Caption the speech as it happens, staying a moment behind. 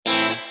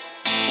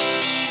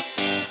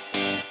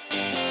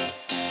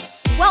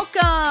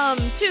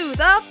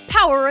the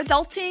Power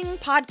Adulting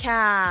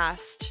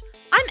Podcast.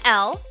 I'm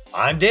Elle.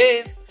 I'm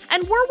Dave.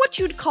 And we're what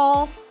you'd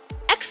call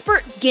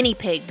expert guinea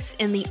pigs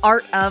in the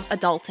art of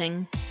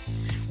adulting.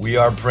 We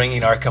are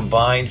bringing our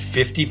combined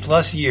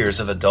 50-plus years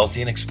of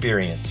adulting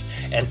experience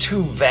and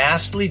two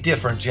vastly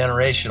different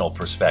generational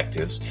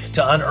perspectives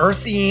to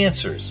unearth the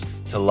answers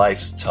to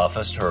life's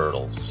toughest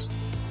hurdles.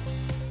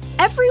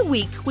 Every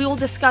week, we will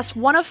discuss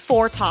one of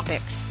four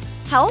topics: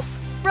 health,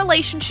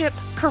 relationship,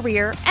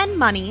 career, and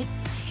money,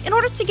 in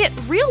order to get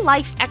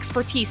real-life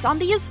expertise on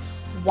these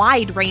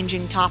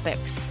wide-ranging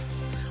topics.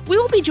 We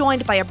will be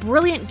joined by a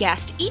brilliant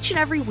guest each and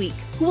every week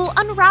who will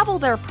unravel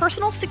their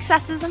personal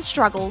successes and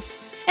struggles,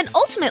 and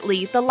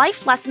ultimately the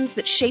life lessons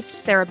that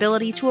shaped their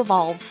ability to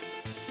evolve.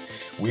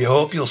 We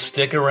hope you'll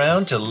stick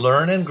around to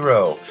learn and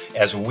grow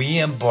as we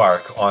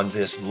embark on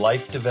this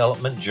life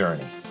development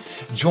journey.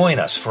 Join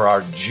us for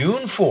our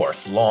June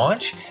 4th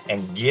launch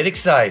and get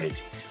excited.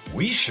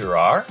 We sure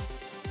are.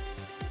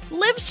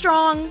 Live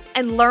strong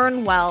and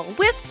learn well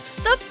with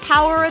the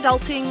Power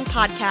Adulting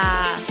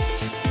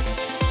Podcast.